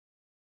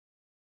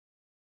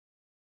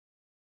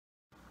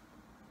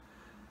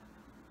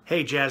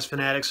Hey Jazz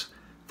Fanatics,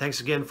 thanks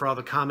again for all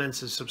the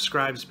comments and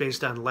subscribes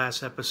based on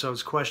last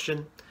episode's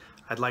question.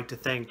 I'd like to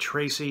thank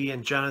Tracy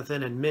and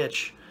Jonathan and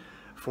Mitch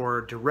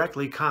for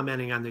directly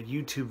commenting on the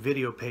YouTube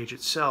video page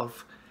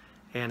itself,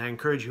 and I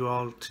encourage you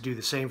all to do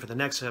the same for the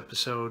next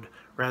episode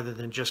rather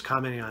than just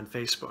commenting on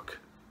Facebook.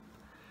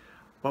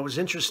 What was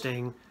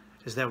interesting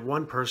is that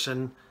one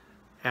person,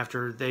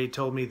 after they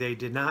told me they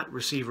did not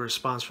receive a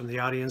response from the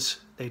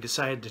audience, they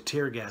decided to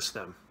tear gas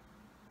them.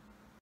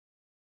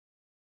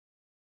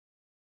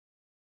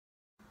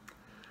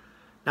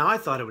 Now, I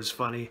thought it was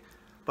funny,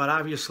 but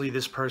obviously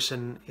this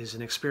person is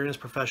an experienced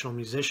professional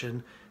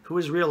musician who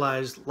has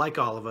realized, like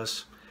all of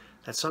us,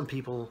 that some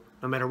people,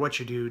 no matter what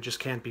you do, just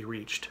can't be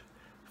reached.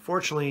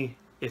 Fortunately,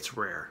 it's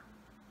rare.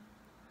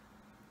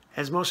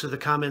 As most of the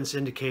comments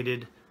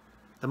indicated,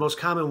 the most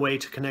common way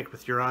to connect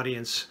with your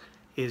audience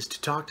is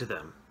to talk to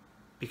them,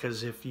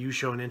 because if you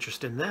show an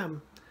interest in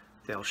them,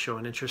 they'll show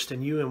an interest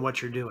in you and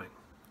what you're doing.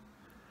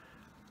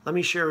 Let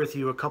me share with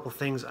you a couple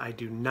things I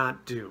do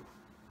not do.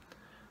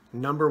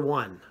 Number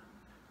one,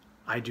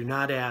 I do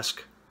not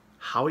ask,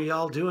 "How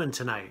y'all doing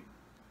tonight?"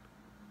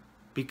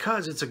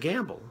 Because it's a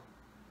gamble.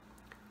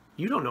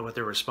 You don't know what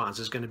their response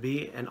is going to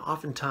be, and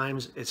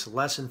oftentimes it's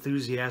less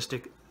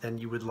enthusiastic than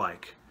you would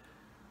like.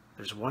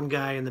 There's one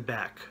guy in the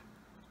back.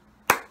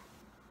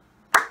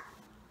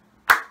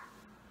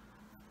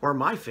 Or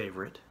my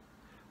favorite,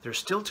 there's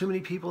still too many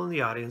people in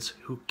the audience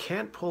who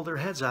can't pull their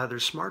heads out of their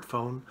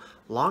smartphone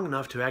long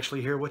enough to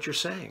actually hear what you're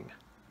saying.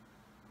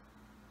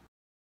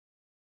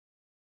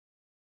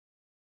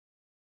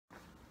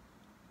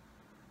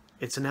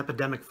 It's an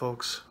epidemic,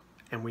 folks,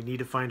 and we need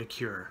to find a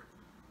cure.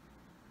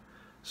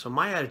 So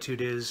my attitude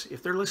is,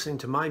 if they're listening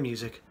to my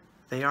music,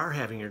 they are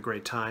having a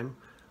great time,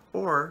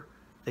 or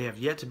they have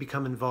yet to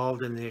become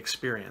involved in the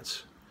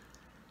experience.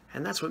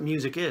 And that's what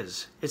music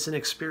is. It's an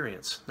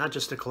experience, not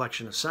just a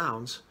collection of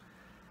sounds.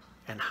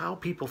 And how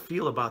people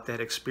feel about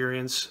that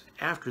experience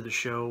after the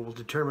show will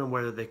determine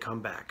whether they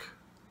come back.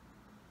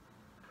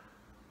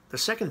 The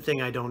second thing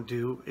I don't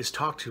do is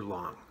talk too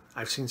long.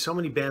 I've seen so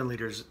many band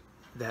leaders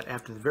that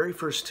after the very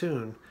first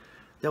tune,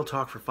 they'll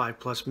talk for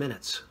 5+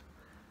 minutes.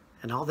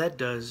 And all that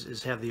does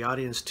is have the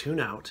audience tune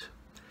out,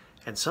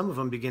 and some of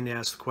them begin to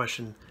ask the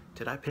question,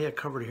 did I pay a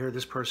cover to hear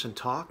this person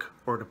talk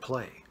or to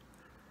play?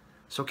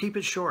 So keep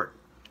it short.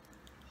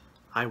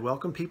 I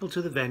welcome people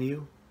to the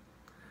venue.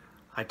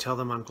 I tell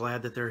them I'm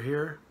glad that they're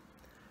here.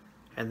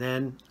 And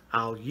then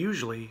I'll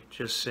usually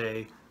just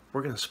say,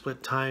 we're going to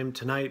split time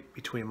tonight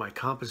between my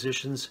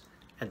compositions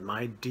and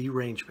my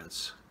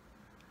derangements.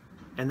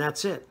 And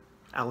that's it.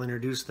 I'll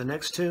introduce the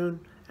next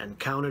tune and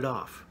count it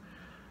off.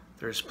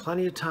 There's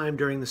plenty of time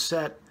during the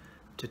set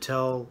to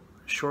tell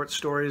short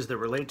stories that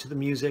relate to the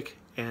music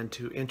and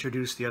to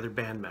introduce the other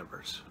band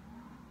members.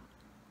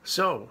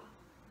 So,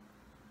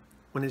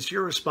 when it's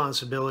your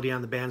responsibility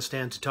on the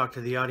bandstand to talk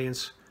to the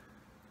audience,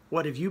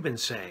 what have you been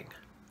saying?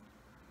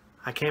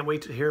 I can't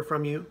wait to hear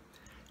from you,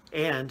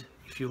 and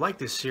if you like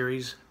this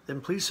series, then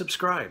please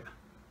subscribe.